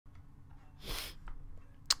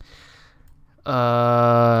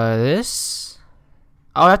This?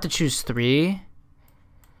 I'll have to choose 3.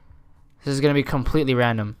 This is gonna be completely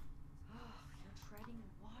random. You're treading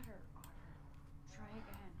water, Otter. Try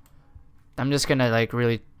again. I'm just gonna like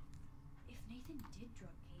really. If Nathan did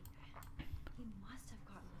drug Kate, he must have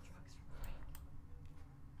gotten the drugs from Frank.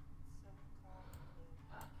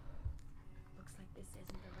 Looks like this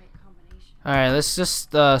isn't the right combination. Alright, let's just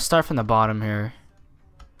start from the bottom here.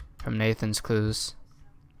 From Nathan's clues.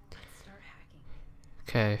 Let's start hacking.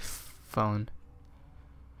 Okay, phone.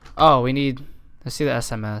 Oh, we need. Let's see the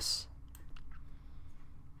SMS.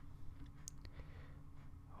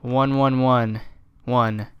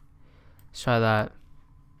 1111. Let's try that.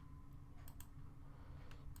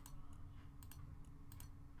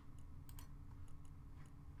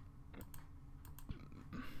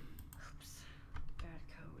 Oops. Bad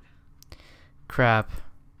code. Crap.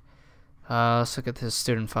 Let's look at this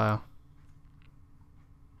student file.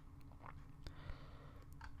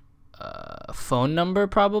 Phone number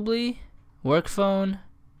probably. Work phone.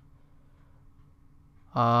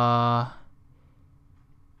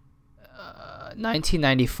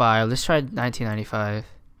 1995. Let's try 1995.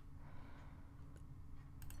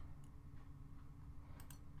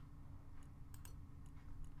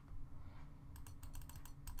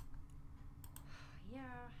 Yeah, I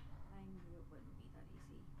knew it wouldn't be that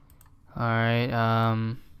easy. Alright,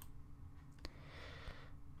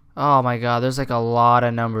 oh my god, there's like a lot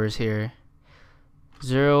of numbers here.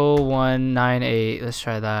 0198. Let's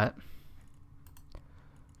try that.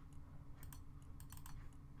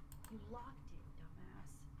 You locked it,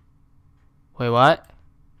 dumbass. Wait, what?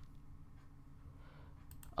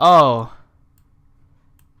 Oh.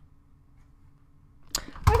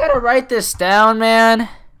 I gotta write this down, man.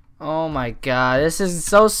 Oh my god, this is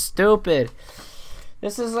so stupid.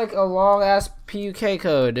 This is like a long ass PUK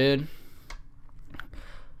code, dude.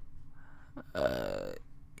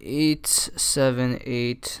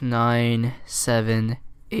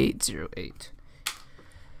 878978808.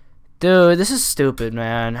 Dude, this is stupid,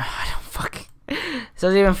 man. I don't fucking. This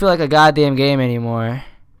doesn't even feel like a goddamn game anymore.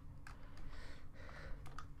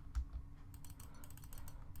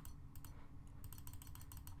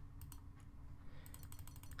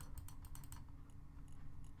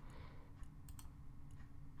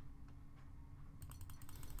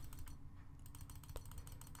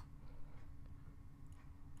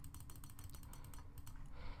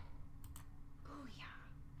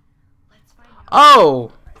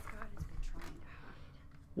 Oh!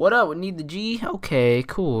 What up? Need the G? Okay,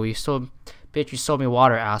 cool. You sold, bitch. You sold me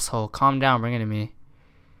water, asshole. Calm down. Bring it to me.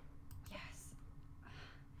 Yes.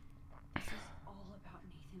 This is all about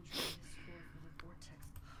Nathan trying to score for the vortex.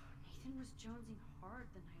 Nathan was jonesing hard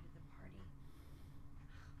the night of the party.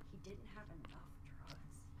 He didn't have enough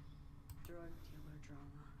drugs. Drug dealer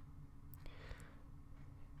drama.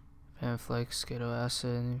 Panflex, Skato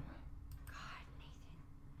acid. God, Nathan.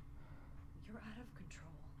 You're out of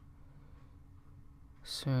control.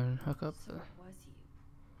 Soon hook up So the. it was you.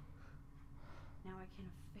 Now I can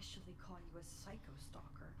officially call you a psycho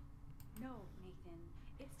stalker. No, Nathan.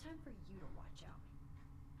 It's time for you to watch out.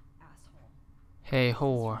 Asshole. Hey, Is this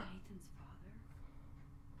whore. from Nathan's father?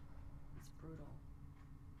 It's brutal.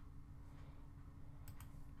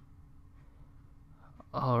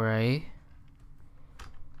 Alright.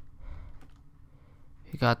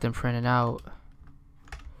 You got them printed out.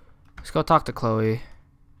 Let's go talk to Chloe.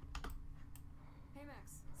 Hey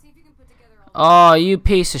Max, see if you can put together all Oh, you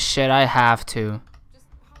piece of shit. I have to. Just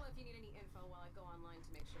holla if you need any info while I go online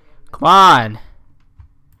to make sure we haven't Come on.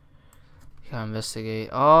 You gotta investigate.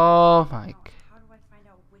 Oh my. Now, how do I find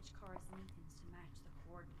out which car is Nathan's to match the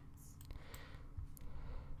coordinates?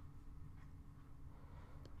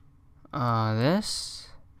 This.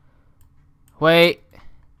 Wait.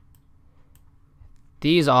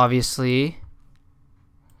 These obviously.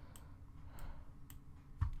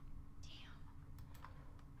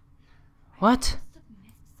 What? Must have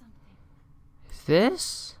missed something.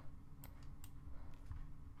 This?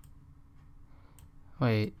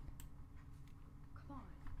 Wait. Come on.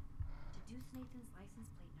 Deduce Nathan's license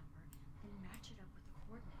plate number, then match it up with the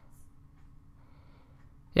coordinates.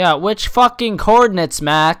 Yeah, which fucking coordinates,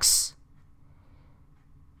 Max?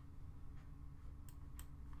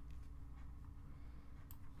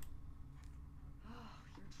 Oh,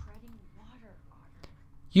 you're treading water, Otter.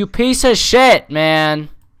 You piece of shit, man.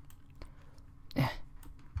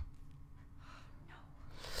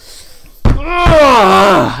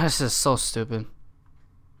 Ugh, this is so stupid.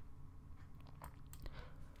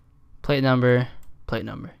 Plate number. Plate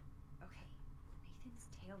number. Okay, Nathan's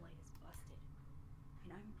taillight is busted.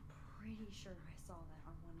 And I'm pretty sure I saw that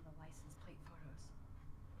on one of the license plate photos.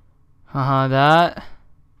 That.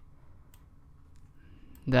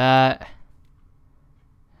 That.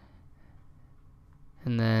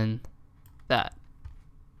 And then that.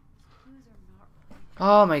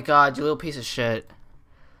 Oh my god, you little piece of shit.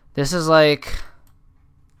 This is like...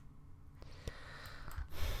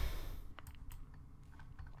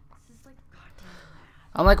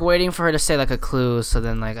 I'm like waiting for her to say like a clue so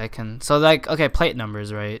then like I can... So like, okay, plate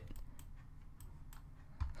numbers, right?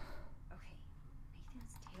 Okay,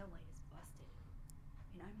 Nathan's taillight is busted.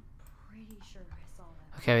 And I'm pretty sure I saw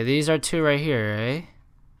that. Okay, these are two right here, right?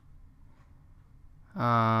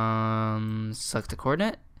 Select the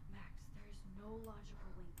coordinate. Max, there's no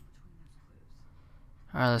logical link between those clues.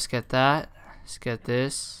 Alright, let's get that. Let's get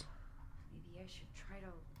this. Maybe I should try to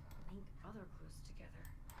link other clues together.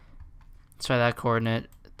 Let's try that coordinate.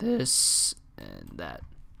 This and that.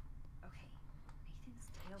 Okay, Nathan's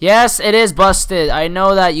taillight. Yes, it is busted. I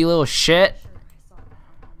know that, you little shit. Sure, I saw that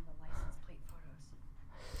on one of the license plate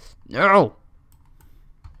photos. No.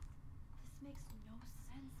 This makes no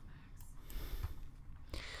sense,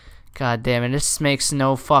 Max. God damn it, this makes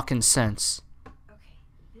no fucking sense. Okay,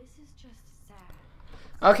 this is just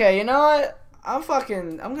sad. Okay, you know what? I'm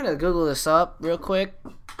gonna Google this up real quick.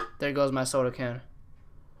 There goes my soda can.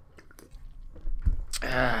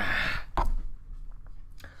 I'm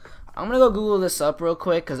gonna go Google this up real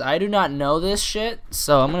quick because I do not know this shit.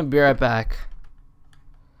 So I'm gonna be right back.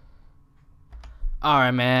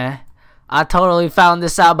 Alright, man. I totally found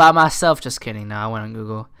this out by myself. Just kidding. No, I went on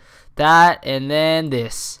Google. That and then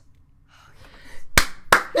this.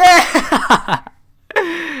 Yeah!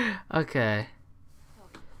 Okay. Let's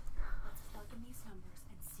plug in these numbers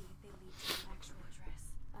and see if they lead to an actual address.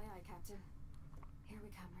 Aye, aye, Captain. Here we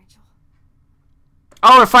come, Rachel.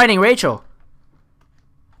 Oh, we're finding Rachel.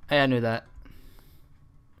 Hey, I knew that.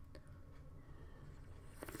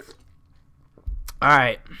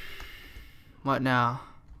 Alright. What now?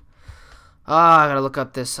 Oh, I gotta look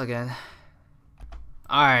up this again.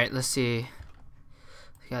 Alright, let's see.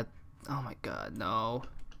 We got... Oh my god, no.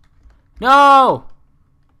 No!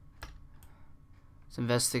 Let's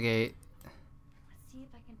investigate. Let's see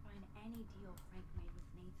if I can find any deal Frank made with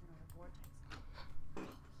Nathan or the Vortex.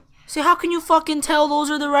 See, how can you fucking tell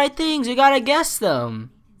those are the right things? You gotta guess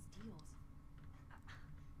them. Nathan's deals.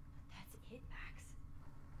 That's it, Max.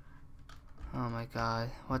 Oh my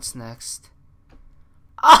god, what's next?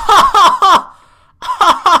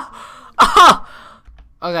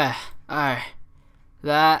 Okay, alright.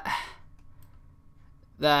 That.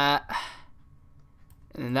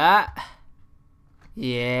 And that.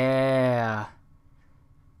 Yeah.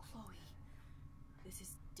 Chloe, this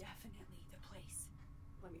is definitely the place.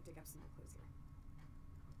 Let me dig up some more clues here.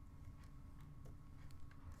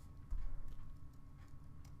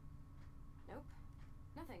 Nope.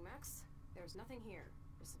 Nothing, Max. There's nothing here.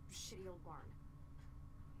 Just a shitty old barn.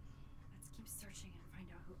 Let's keep searching and find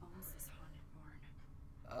out who owns this haunted barn.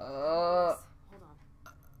 Hold on.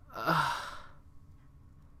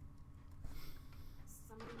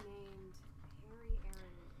 Somebody named Harry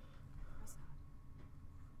Aaron Prescott.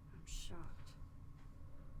 I'm shocked.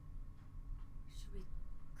 Should we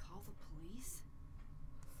call the police?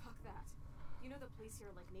 Fuck that. You know the police here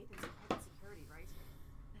are like Nathan's private security, right?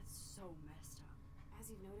 That's so messed up.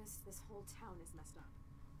 As you've noticed, this whole town is messed up.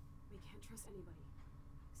 We can't trust anybody,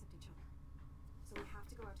 except each other. So we have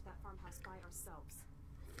to go out to that farmhouse by ourselves.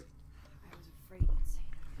 I was afraid you'd say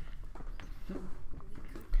that. We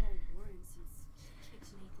could call Warren since he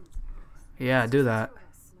kicked Nathan's ass. Yeah, do that. Two of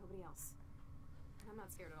us, nobody else. And I'm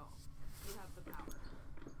not scared at all. You have the power.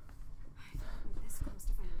 We're this close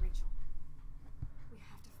to finding Rachel. We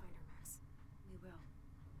have to find her, Max. We will.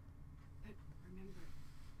 But remember,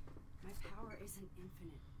 my power isn't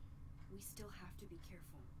infinite. We still have to be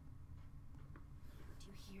careful. Do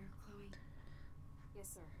you hear, Chloe?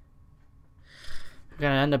 Yes, sir. We're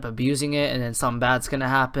gonna end up abusing it and then something bad's gonna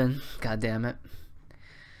happen. God damn it.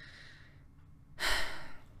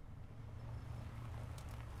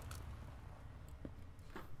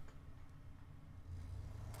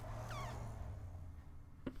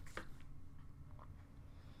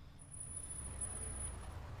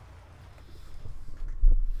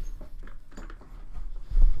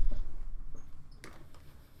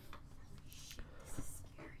 Holy shit, this is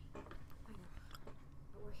scary. I know.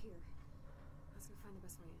 But we're here. Let's go find the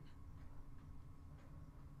best way in.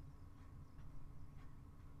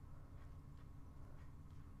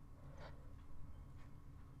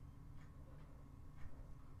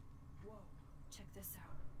 Whoa, check this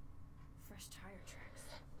out. Fresh tire tracks.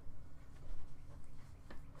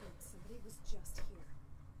 Dude, somebody was just here.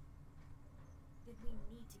 Then we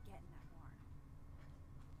need to get in that barn.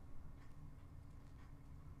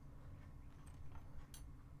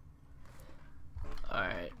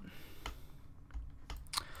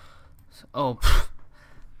 Oh.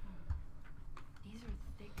 These are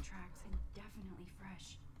thick tracks and definitely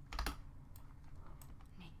fresh.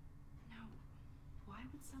 Now, why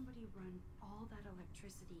would somebody run all that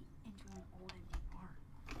electricity into an old empty barn?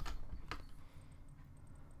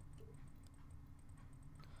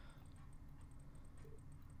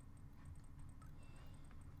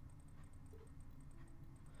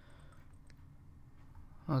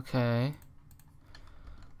 Okay.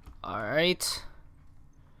 Alright.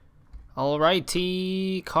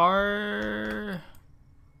 Alrighty, car.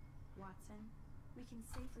 Watson, we can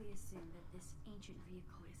safely assume that this ancient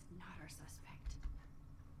vehicle is not our suspect.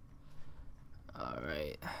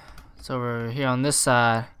 Alright. It's over here on this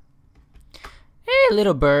side. Hey,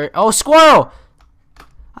 little bird. Oh, squirrel!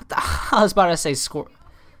 I was about to say squirrel.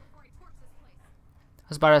 I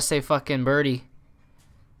was about to say fucking birdie.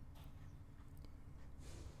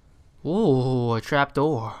 Ooh, a trap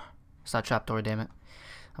door. It's not trap door, damn it.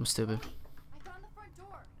 I'm stupid. I found the front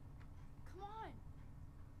door. Come on.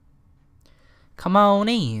 Come on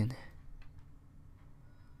in.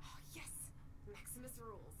 Oh, yes. Maximus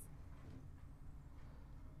rules.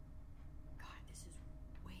 God, this is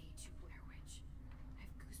way too Blair Witch. I have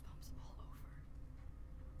goosebumps all over.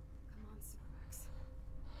 Come on, Supermax.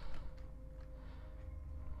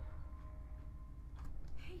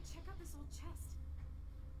 Hey, check out this old chest.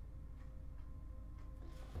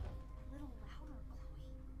 A little louder, Chloe.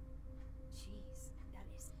 Jeez, that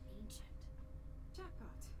is ancient.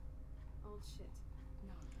 Jackpot. Old shit.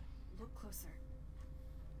 No, look closer.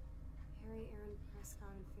 Harry Aaron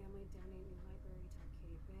Prescott and family donate new library to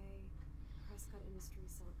Arcadia Bay. Prescott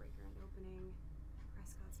Industries celebrate grand opening.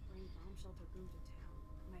 Prescott's brain bomb shelter boomed to town.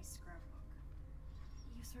 Nice scrapbook.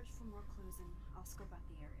 You search for more clues and I'll scope out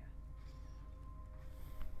the area.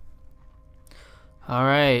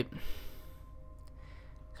 Alright.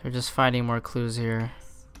 So we're just finding more clues here.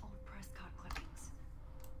 Yes, old Prescott clippings.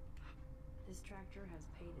 This tractor has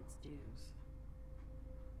paid its dues.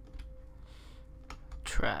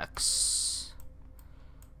 Tracks.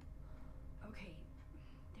 Okay,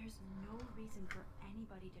 there's no reason for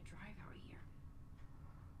anybody to drive out here.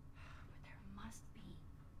 But there must be.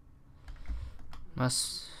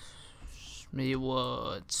 Must be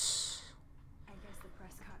what? I guess the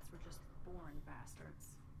Prescotts were just born bastards.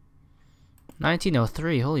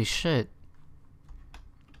 1903, holy shit.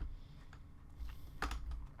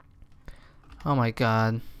 Oh my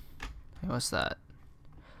god. Hey, what's that?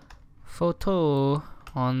 Photo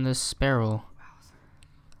on this barrel. Wowzer.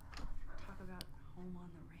 Talk about home on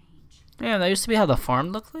the range. Yeah, that used to be how the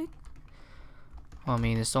farm looked like? Well, I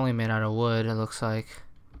mean, it's only made out of wood, it looks like.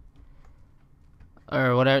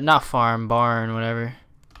 Or whatever, not farm, barn, whatever.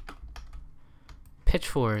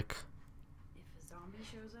 Pitchfork. If a zombie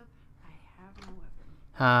shows up, I have no weapon.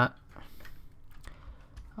 Huh.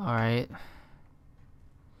 Alright.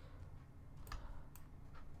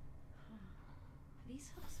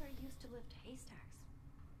 These hooks are used to lift haystacks.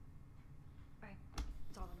 I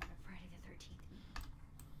saw them at a Friday the 13th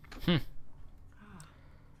meeting. Ah,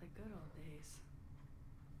 the good old days.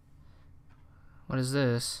 What is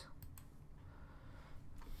this?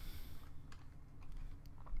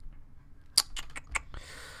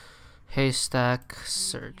 Haystack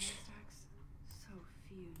search. Haystacks, so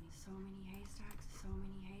few. So many haystacks, so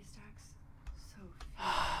many haystacks, so few.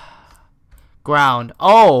 Ground.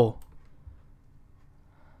 Oh!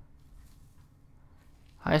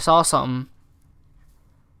 I saw something.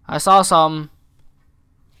 I saw something.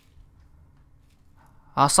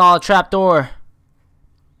 I saw a trapdoor.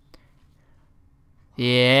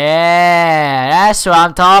 Yeah, that's what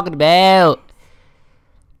I'm talking about.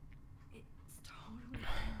 It's totally brand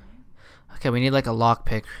new. Okay, we need like a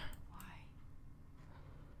lockpick.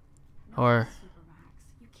 Why? Or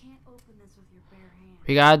Supermax, you can't open this with your bare hands.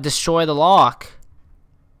 we gotta destroy the lock.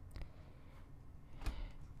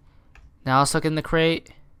 Now let's look in the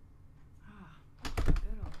crate. Ah, the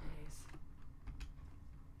good old days.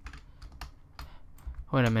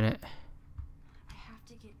 Wait a minute. I have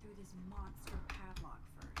to get through this monster padlock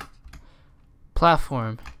first.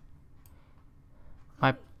 Platform.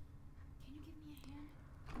 My Chloe, can you give me a hand?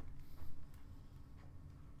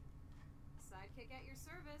 Sidekick at your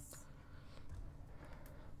service.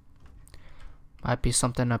 might be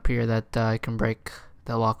something up here that I can break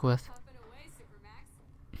the lock with. Puffin' away, Supermax.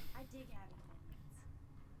 I dig out of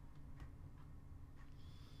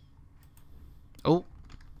the Oh.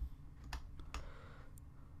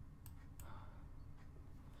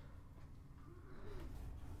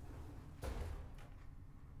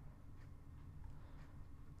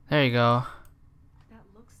 There you go. That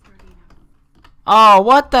looks sturdy enough. Oh,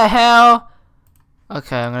 what the hell?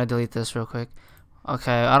 Okay, I'm gonna delete this real quick.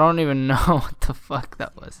 Okay, I don't even know what the fuck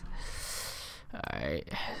that was. Alright. It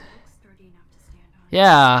looks sturdy enough to stand on.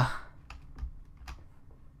 Yeah.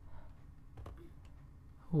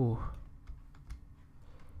 Ooh.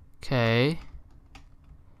 Okay.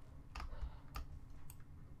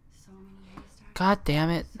 So many haystacks. God damn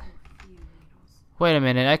it. So few needles. Wait a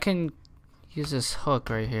minute, I can use this hook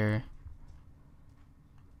right here.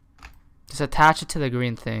 Just attach it to the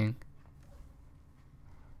green thing.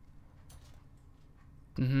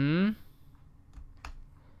 Mm-hmm.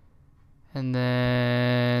 And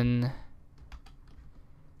then...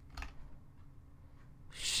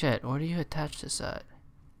 Shit, where do you attach this at?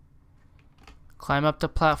 Climb up the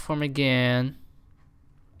platform again.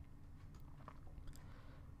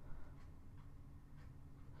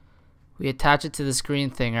 We attach it to this green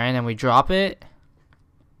thing, right? And then we drop it.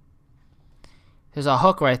 There's a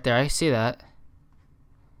hook right there. I see that.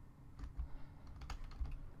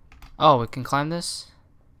 Oh, we can climb this?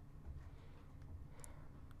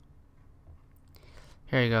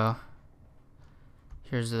 Here you go.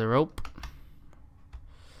 Here's the rope.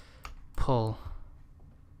 Pull.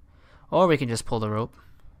 Or we can just pull the rope. I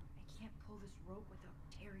can't pull this rope without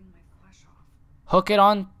tearing my flesh off. Hook it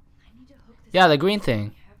on. I need to hook this Yeah, the up green to something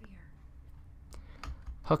thing. heavier.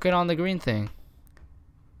 Hook it on the green thing.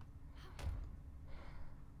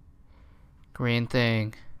 Green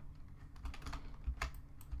thing.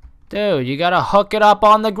 Dude, you gotta hook it up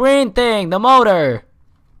on the green thing, the motor.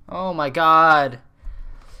 Oh my god.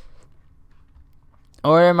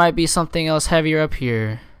 Or it might be something else heavier up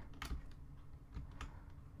here.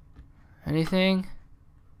 Anything?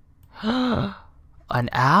 An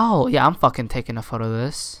owl. Yeah, I'm fucking taking a photo of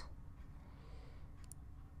this.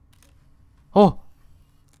 Oh.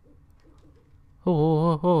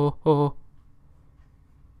 Oh.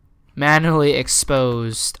 Manually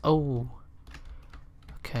exposed. Oh.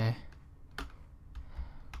 Okay.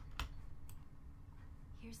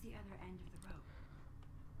 Here's the other end of the rope.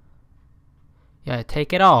 Yeah,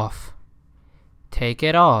 take it off. Take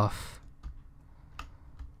it off.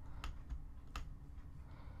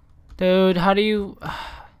 Dude, how do you...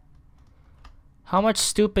 How much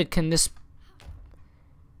stupid can this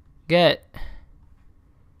get?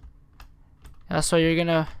 That's what you're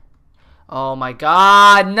gonna... Oh my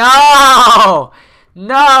god, no!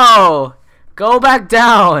 No! Go back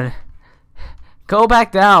down. Go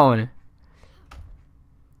back down.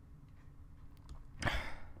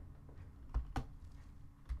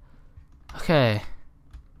 Okay.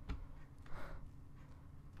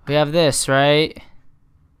 We have this, right?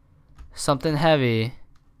 Something heavy.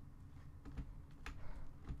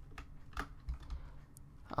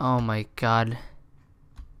 Oh my god.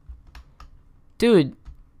 Dude,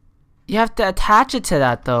 you have to attach it to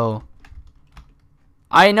that though.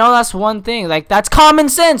 I know that's one thing. Like, that's common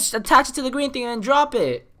sense. Attach it to the green thing and then drop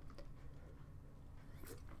it.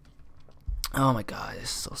 Oh my god, this is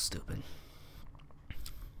so stupid.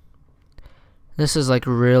 This is like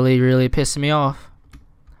really, really pissing me off.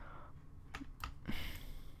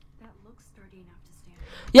 That looks sturdy enough to stand on.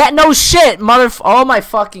 Yeah, no shit, oh my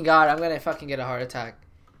fucking god, I'm gonna fucking get a heart attack.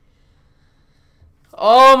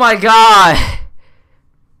 Oh my god.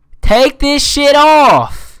 Take this shit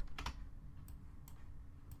off.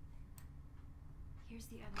 Here's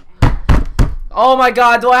the other end. Oh my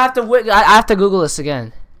god, do I have to I have to Google this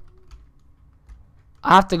again.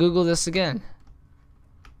 I have to Google this again.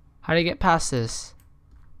 How do you get past this?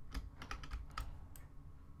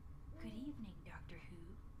 Good evening, Doctor Who.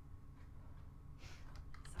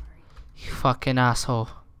 Sorry. You fucking asshole.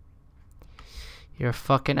 You're a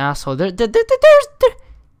fucking asshole. Wait,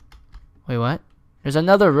 what? There's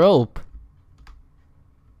another rope.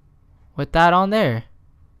 With that on there.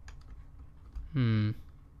 You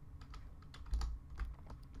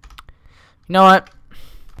know what?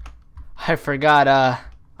 I forgot, I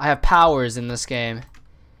have powers in this game.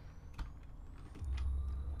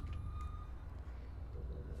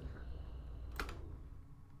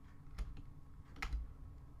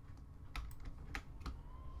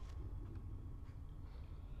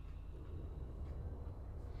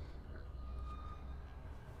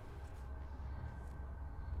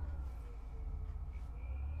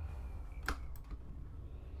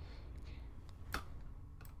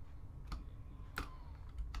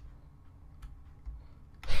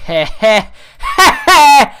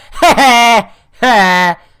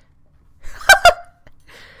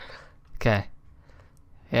 Okay.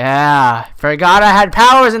 Yeah, forgot I had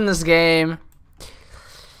powers in this game.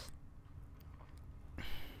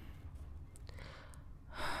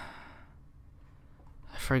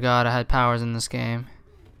 I forgot I had powers in this game.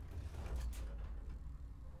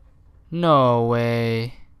 No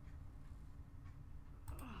way.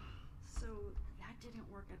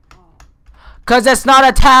 didn't work at all. Cause it's not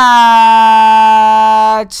attached.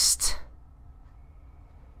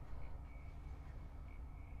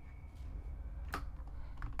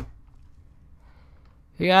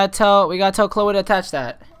 We gotta tell Chloe to attach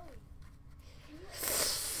that.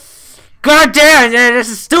 God damn it, this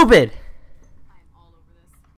is stupid.